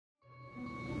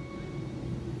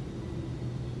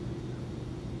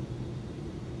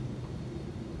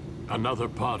Another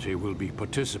party will be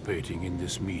participating in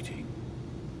this meeting.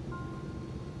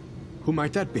 Who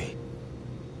might that be?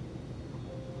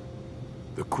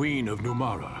 The Queen of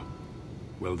Numara.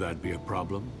 Will that be a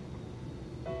problem?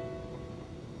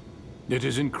 It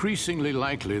is increasingly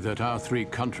likely that our three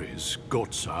countries,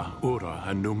 Gotsa, Ura,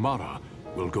 and Numara,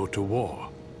 will go to war.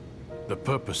 The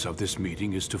purpose of this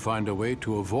meeting is to find a way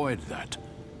to avoid that.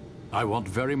 I want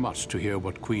very much to hear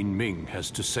what Queen Ming has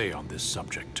to say on this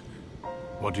subject.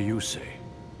 What do you say?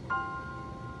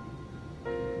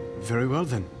 Very well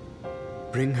then.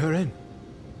 Bring her in.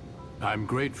 I'm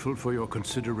grateful for your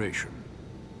consideration.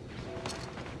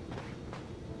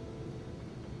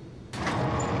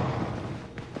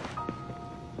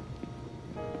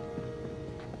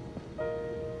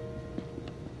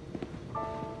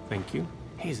 Thank you.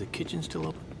 Hey, is the kitchen still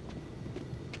open?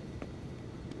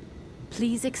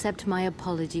 Please accept my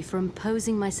apology for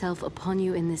imposing myself upon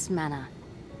you in this manner,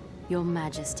 Your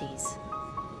Majesties.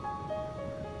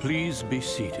 Please be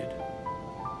seated.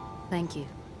 Thank you.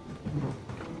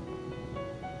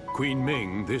 Queen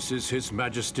Ming, this is His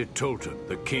Majesty Tolton,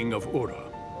 the King of Ura.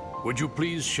 Would you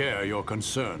please share your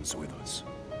concerns with us?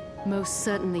 Most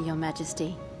certainly, Your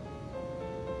Majesty.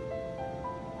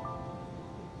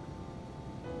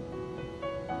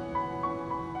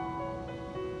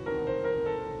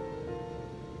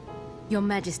 Your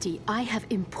Majesty, I have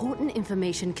important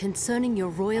information concerning your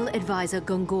royal advisor,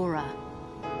 Gongora.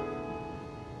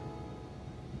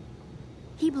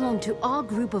 He belonged to our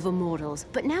group of immortals,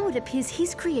 but now it appears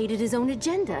he's created his own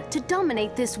agenda to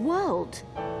dominate this world.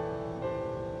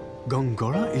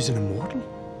 Gongora is an immortal?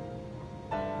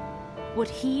 What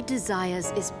he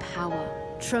desires is power.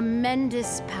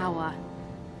 Tremendous power.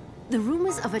 The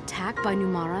rumors of attack by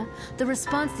Numara, the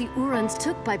response the Urans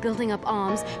took by building up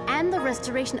arms, and the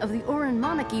restoration of the Uran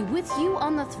monarchy with you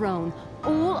on the throne,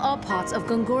 all are parts of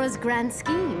Gongora's grand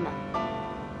scheme.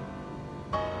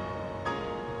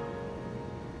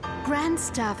 Grand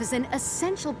Staff is an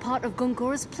essential part of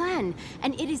Gongora's plan,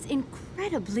 and it is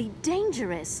incredibly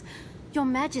dangerous. Your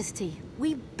Majesty,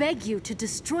 we beg you to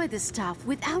destroy the staff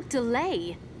without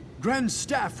delay. Grand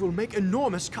Staff will make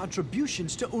enormous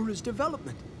contributions to Ura's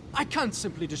development. I can't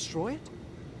simply destroy it.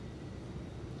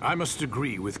 I must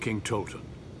agree with King Tolton.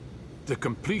 The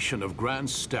completion of Grand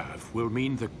Staff will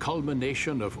mean the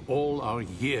culmination of all our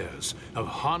years of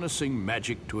harnessing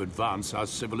magic to advance our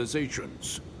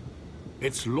civilizations.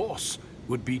 Its loss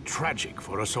would be tragic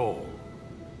for us all.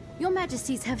 Your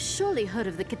Majesties have surely heard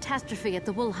of the catastrophe at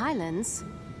the Wool Highlands.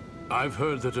 I've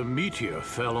heard that a meteor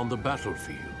fell on the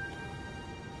battlefield.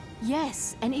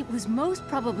 Yes, and it was most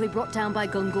probably brought down by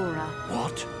Gongora.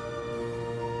 What?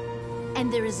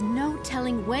 And there is no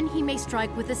telling when he may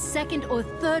strike with a second or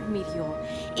third meteor.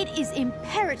 It is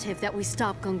imperative that we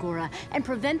stop Gongora and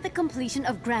prevent the completion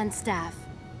of Grand Staff.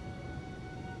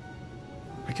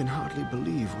 I can hardly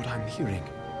believe what I'm hearing.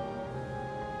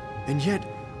 And yet,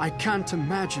 I can't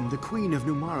imagine the Queen of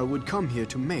Numara would come here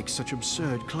to make such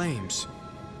absurd claims.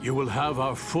 You will have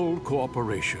our full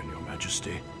cooperation, Your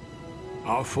Majesty.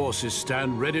 Our forces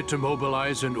stand ready to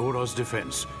mobilize in Ura's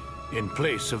defense, in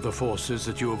place of the forces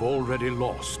that you have already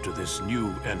lost to this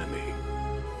new enemy.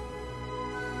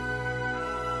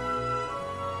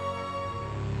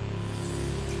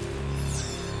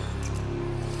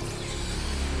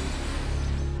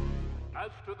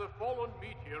 As to the fallen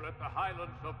meteor at the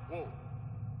Highlands of Wool,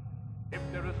 if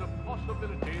there is a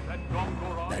possibility that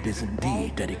Gongora... That is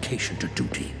indeed dedication to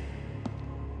duty.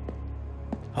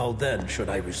 How then should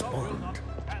I respond?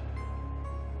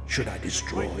 Should I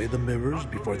destroy the mirrors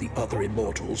before the other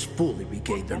immortals fully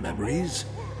regain their memories?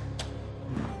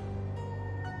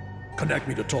 Connect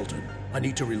me to Tolton. I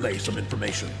need to relay some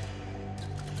information.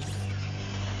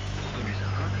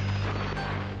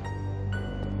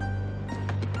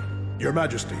 Your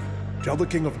Majesty, tell the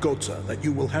King of Gotsa that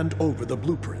you will hand over the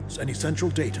blueprints and essential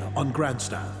data on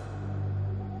Grandstaff.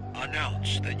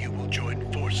 Announce that you will join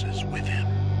forces with him.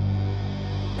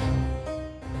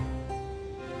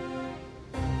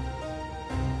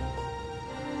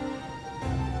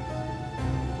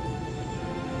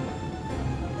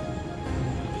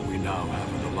 We now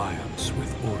have an alliance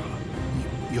with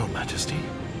Ura. Your Majesty?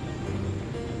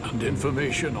 And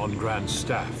information on Grand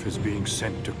Staff is being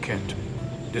sent to Kent.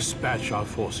 Dispatch our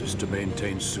forces to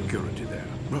maintain security there.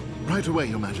 Right away,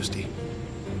 Your Majesty.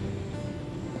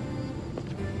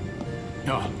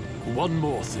 One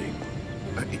more thing.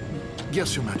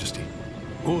 Yes, Your Majesty.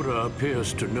 Ura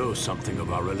appears to know something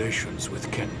of our relations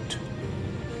with Kent.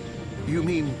 You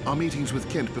mean our meetings with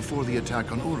Kent before the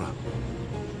attack on Ura?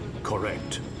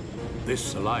 Correct.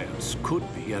 This alliance could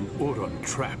be an Uran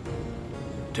trap.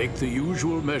 Take the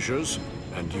usual measures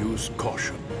and use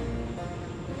caution.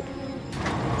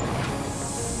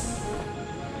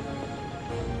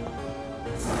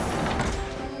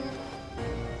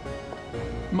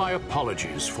 My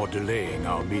apologies for delaying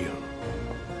our meal.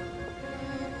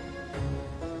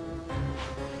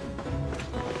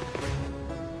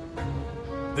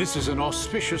 This is an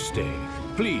auspicious day.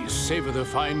 Please savor the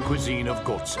fine cuisine of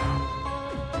Gotza.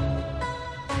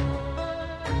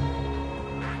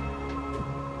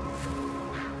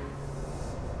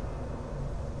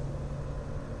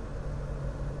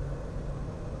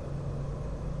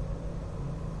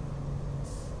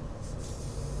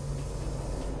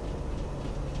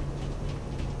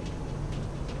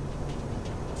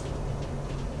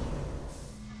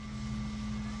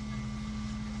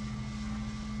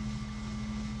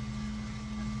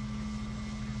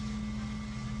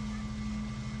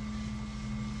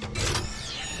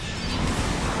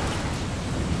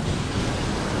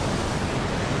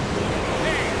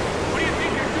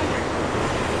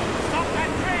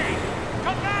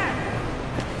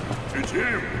 It's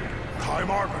him! Kaim,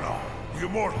 the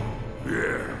immortal.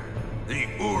 Yeah, the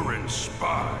Uran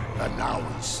spy. And now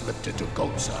he slipped into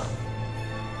Gotza.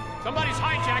 Somebody's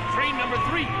hijacked train number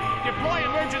 3. Deploy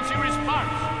emergency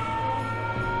response.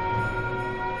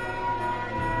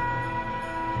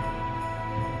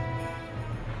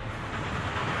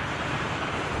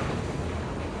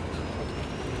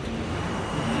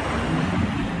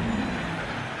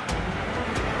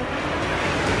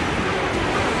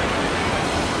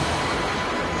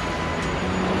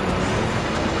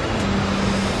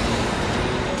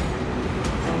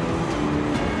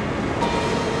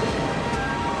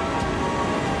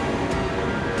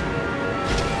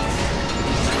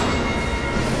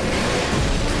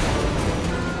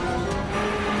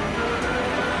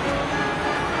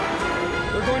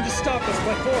 Stop us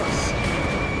by force.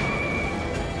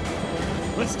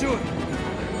 Let's do it.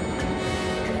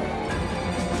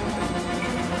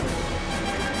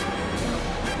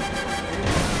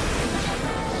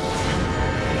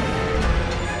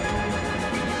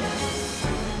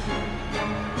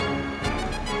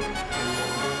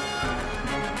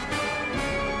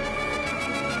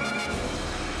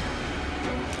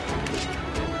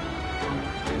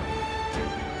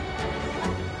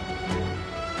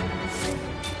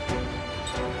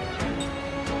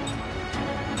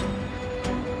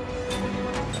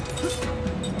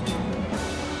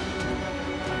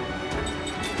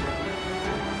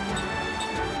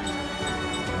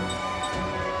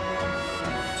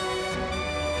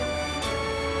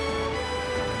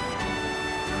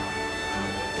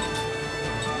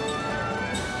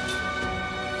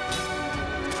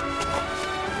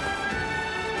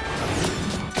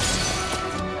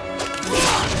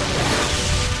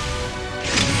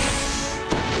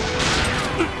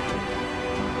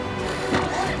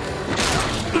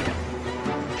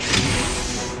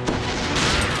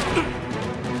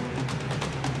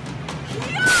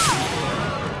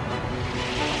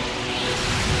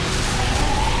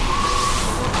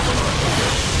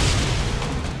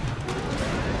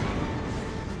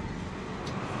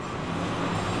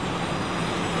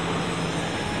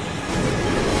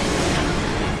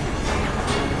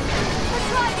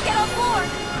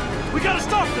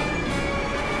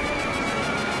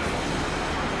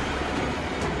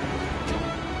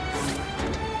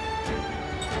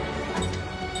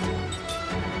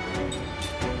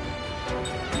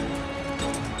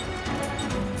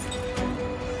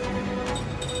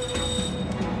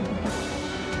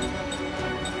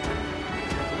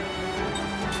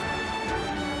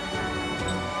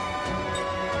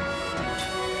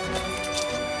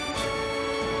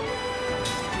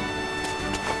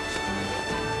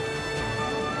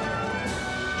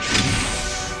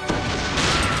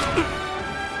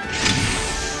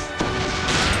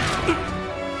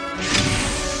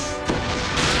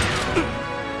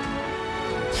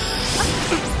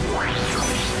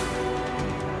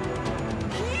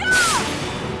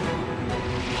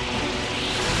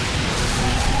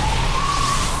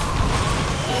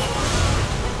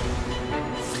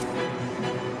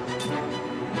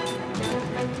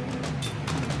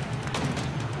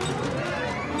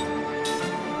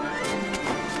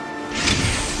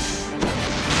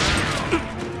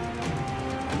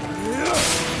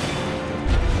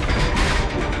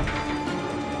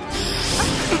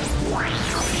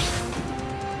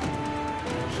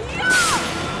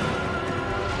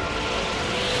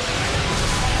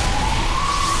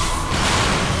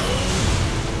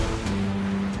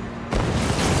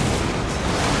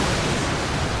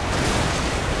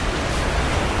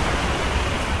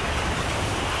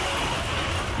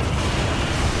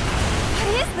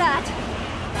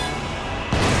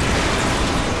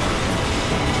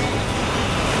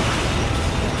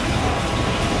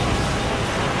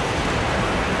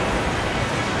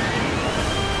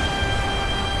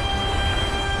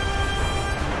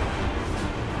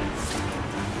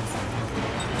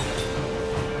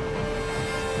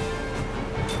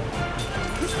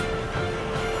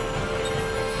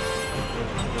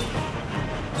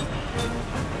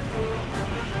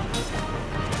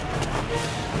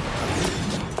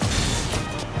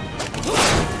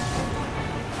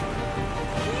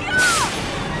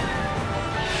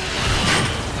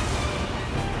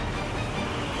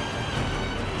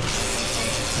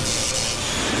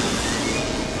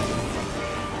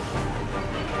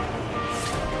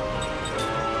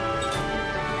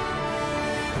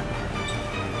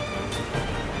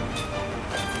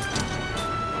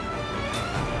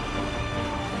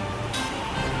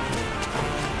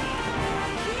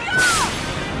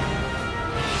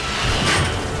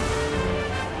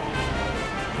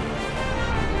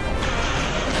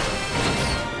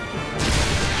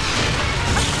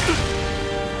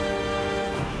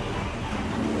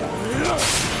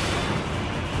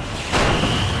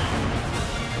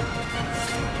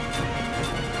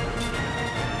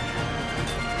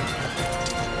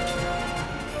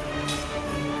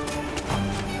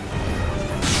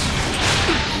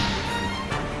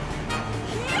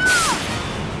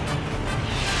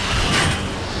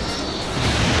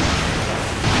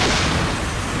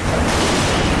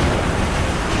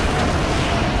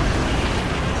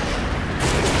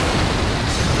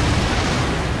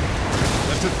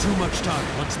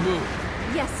 lunchtime. Let's move.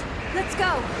 Yes, let's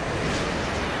go!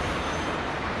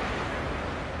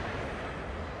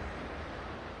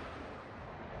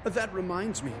 That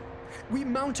reminds me. We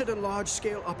mounted a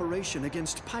large-scale operation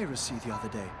against piracy the other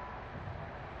day.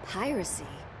 Piracy?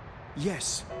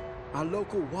 Yes. Our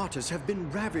local waters have been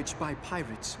ravaged by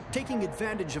pirates, taking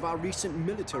advantage of our recent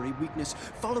military weakness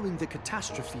following the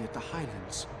catastrophe at the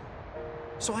Highlands.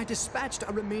 So I dispatched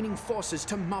our remaining forces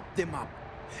to mop them up,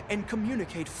 and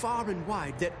communicate far and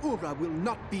wide that Ura will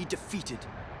not be defeated.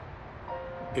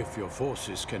 If your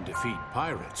forces can defeat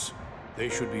pirates, they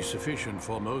should be sufficient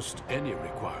for most any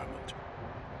requirement.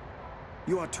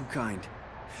 You are too kind.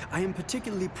 I am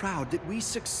particularly proud that we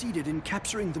succeeded in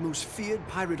capturing the most feared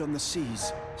pirate on the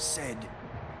seas, Sed.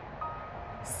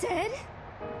 Sed?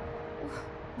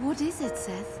 What is it,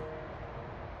 Seth?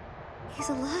 He's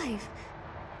alive.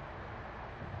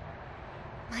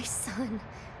 My son.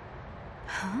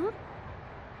 Huh?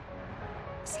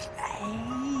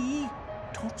 Hey,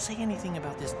 don't say anything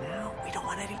about this now. We don't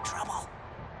want any trouble.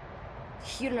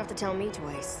 You don't have to tell me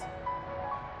twice.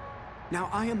 Now,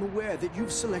 I am aware that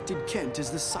you've selected Kent as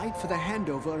the site for the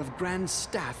handover of Grand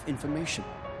Staff information.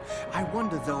 I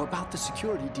wonder, though, about the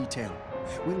security detail.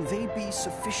 Will they be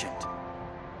sufficient?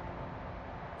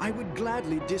 I would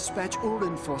gladly dispatch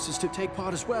Uran forces to take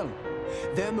part as well.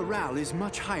 Their morale is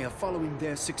much higher following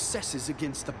their successes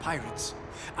against the pirates.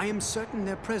 I am certain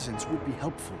their presence would be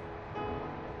helpful.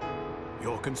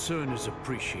 Your concern is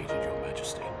appreciated, Your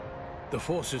Majesty. The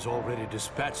forces already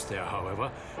dispatched there,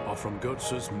 however, are from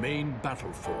Gotza's main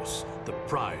battle force, the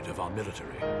pride of our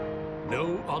military.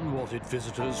 No unwanted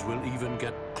visitors will even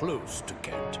get close to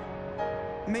Kent.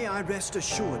 May I rest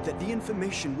assured that the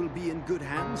information will be in good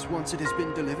hands once it has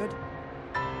been delivered?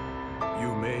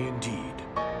 You may indeed.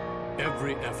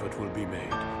 Every effort will be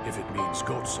made if it means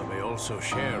Gotza may also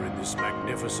share in this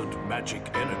magnificent magic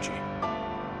energy.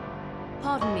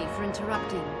 Pardon me for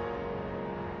interrupting.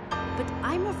 But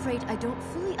I'm afraid I don't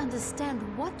fully understand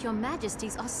what your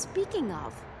majesties are speaking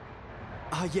of.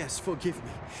 Ah, yes, forgive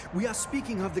me. We are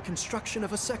speaking of the construction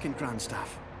of a second Grand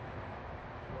Staff.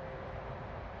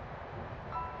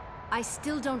 I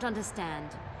still don't understand.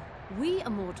 We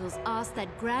immortals asked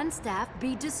that Grand Staff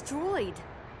be destroyed.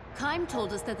 Kaim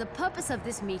told us that the purpose of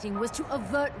this meeting was to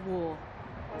avert war.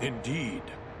 Indeed.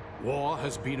 War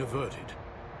has been averted.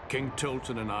 King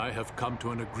Tolton and I have come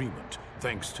to an agreement,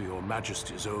 thanks to your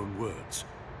Majesty's own words.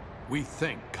 We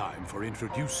thank Kaim for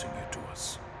introducing you to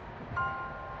us.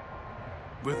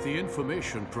 With the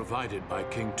information provided by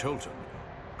King Tolton,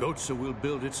 Gotza will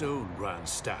build its own Grand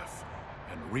Staff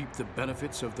and reap the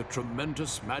benefits of the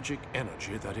tremendous magic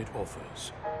energy that it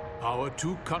offers. Our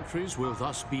two countries will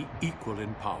thus be equal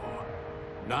in power.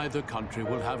 Neither country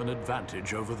will have an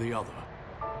advantage over the other.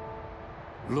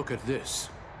 Look at this.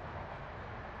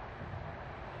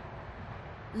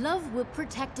 Love will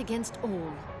protect against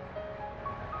all.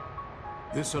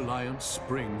 This alliance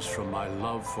springs from my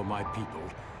love for my people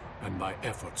and my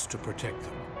efforts to protect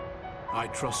them. I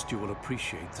trust you will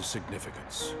appreciate the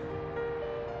significance.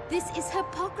 This is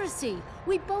hypocrisy.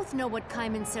 We both know what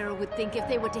Kaim and Sarah would think if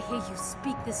they were to hear you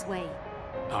speak this way.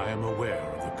 I am aware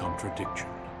of the contradiction.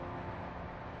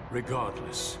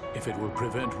 Regardless, if it will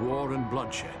prevent war and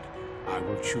bloodshed, I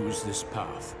will choose this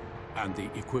path and the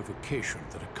equivocation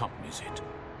that accompanies it.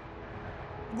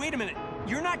 Wait a minute,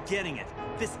 you're not getting it.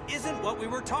 This isn't what we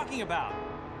were talking about.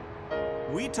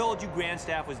 We told you Grand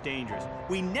Staff was dangerous.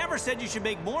 We never said you should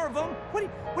make more of them. What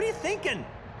are you thinking?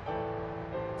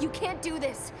 You can't do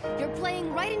this. You're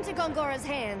playing right into Gongora's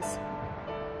hands.